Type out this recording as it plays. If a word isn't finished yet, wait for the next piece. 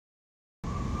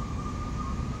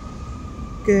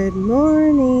Good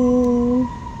morning.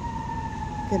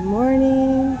 Good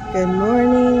morning. Good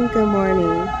morning. Good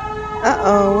morning.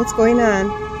 Uh-oh, what's going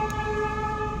on?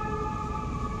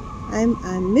 I'm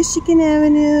on Michigan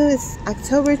Avenue. It's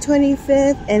October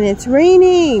 25th and it's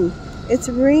raining. It's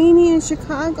raining in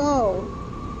Chicago.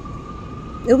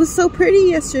 It was so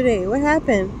pretty yesterday. What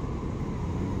happened?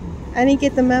 I didn't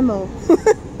get the memo.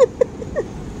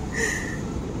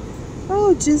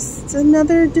 Oh, just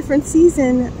another different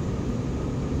season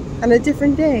on a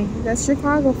different day. That's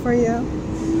Chicago for you.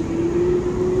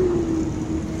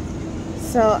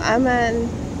 So I'm on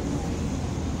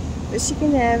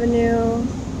Michigan Avenue,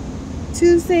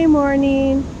 Tuesday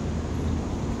morning.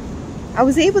 I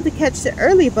was able to catch the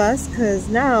early bus because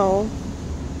now,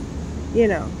 you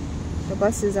know, the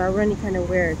buses are running kind of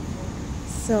weird.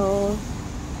 So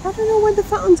I don't know when the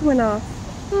fountains went off.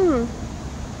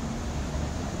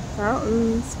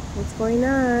 Fountains, what's going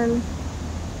on?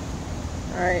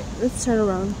 Alright, let's turn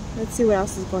around. Let's see what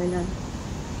else is going on.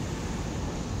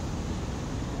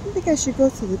 I think I should go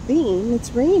to the Bean.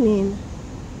 It's raining.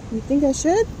 You think I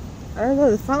should? I don't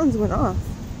know, the fountains went off.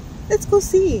 Let's go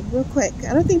see real quick.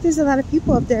 I don't think there's a lot of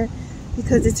people up there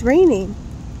because it's raining.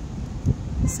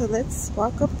 So let's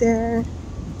walk up there.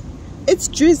 It's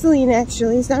drizzling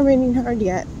actually. It's not raining hard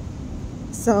yet.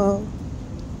 So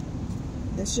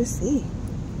let's just see.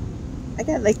 I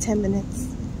got like 10 minutes.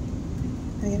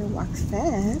 I gotta walk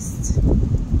fast.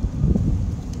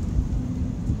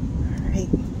 Alright.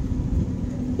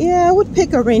 Yeah, I would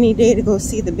pick a rainy day to go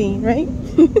see the Bean, right?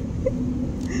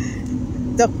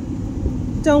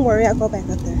 Don't worry, I'll go back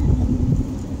up there.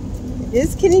 It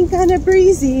is getting kind of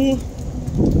breezy.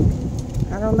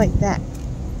 I don't like that.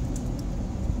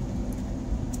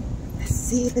 Let's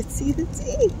see, let's see, let's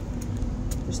see.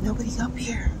 There's nobody up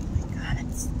here. Oh my God,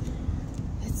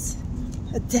 it's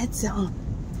a dead zone.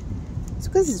 It's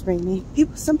because it's raining.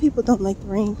 Some people don't like the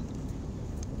rain.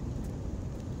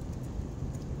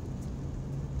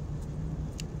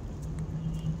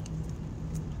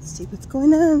 Let's see what's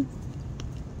going on.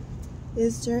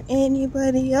 Is there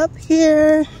anybody up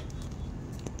here?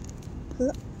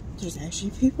 Look, there's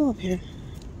actually people up here.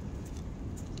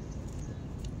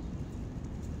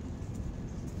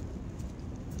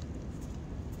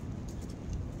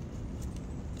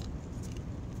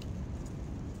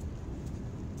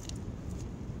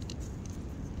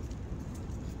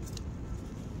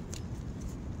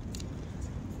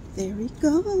 There we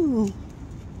go.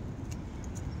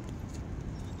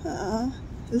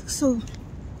 It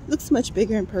looks much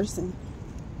bigger in person.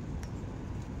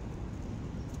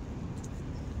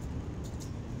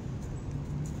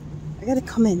 I gotta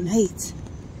come at night.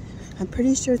 I'm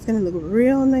pretty sure it's gonna look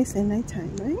real nice at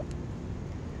nighttime, right?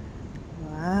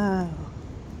 Wow.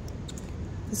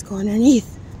 Let's go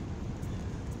underneath.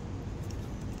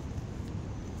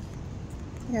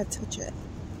 I gotta touch it.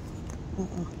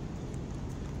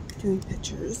 Doing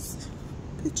pictures.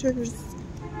 Pictures.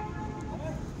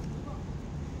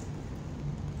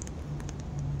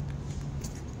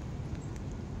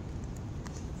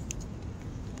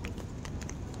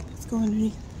 Let's go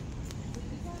underneath.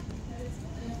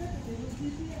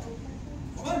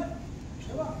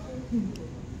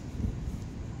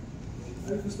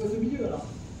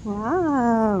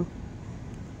 Wow.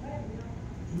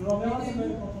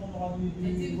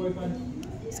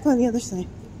 Let's go on the other side.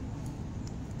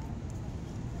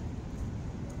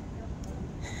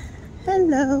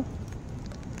 Hello.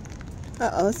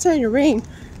 Uh-oh, it's starting to rain.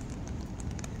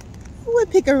 Who would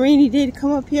pick a rainy day to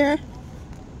come up here?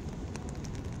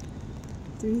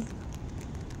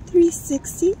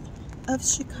 360 of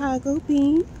Chicago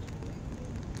Bean.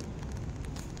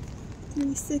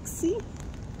 360.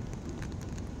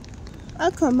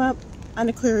 I'll come up on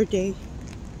a clearer day.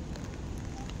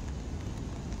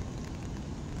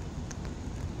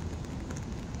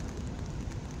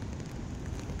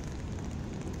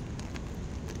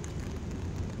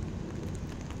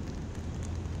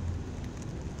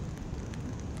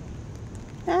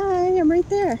 Hi, I'm right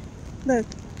there. Look.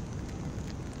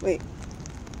 Wait.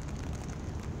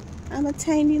 I'm a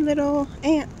tiny little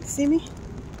ant. See me?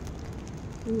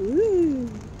 Ooh.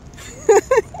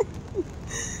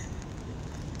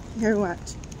 Here,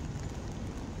 watch.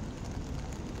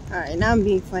 Alright, now I'm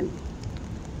being funny.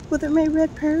 Look at my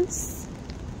red purse.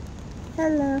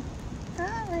 Hello.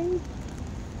 Hi.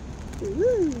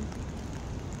 Ooh.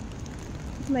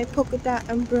 My polka dot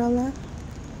umbrella.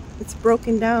 It's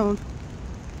broken down.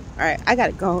 Alright, I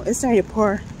gotta go. It's starting to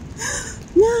pour.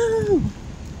 No!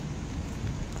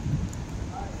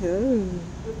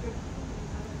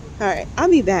 Alright, I'll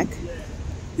be back.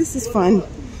 This is fun.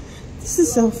 This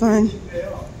is so fun.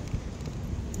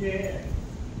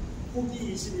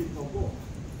 폭이 20m고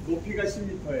높이가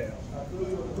 10m예요.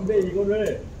 근데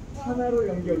이거를 하나로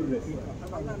연결을 했어요.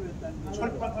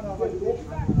 철판 하나 가지고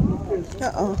이렇게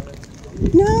해서.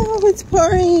 No, it's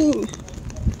pouring.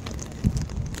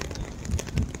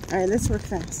 All right, let's work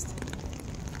fast.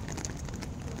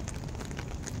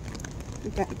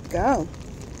 We gotta go.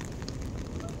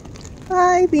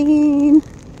 Bye, Bean.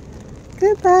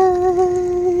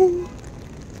 Goodbye.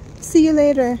 See you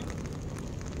later.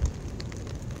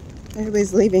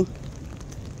 Everybody's leaving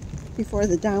before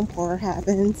the downpour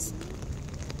happens.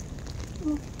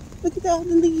 Oh, look at all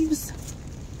the leaves.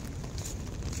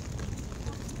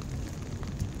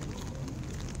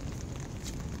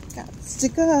 Got to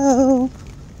go.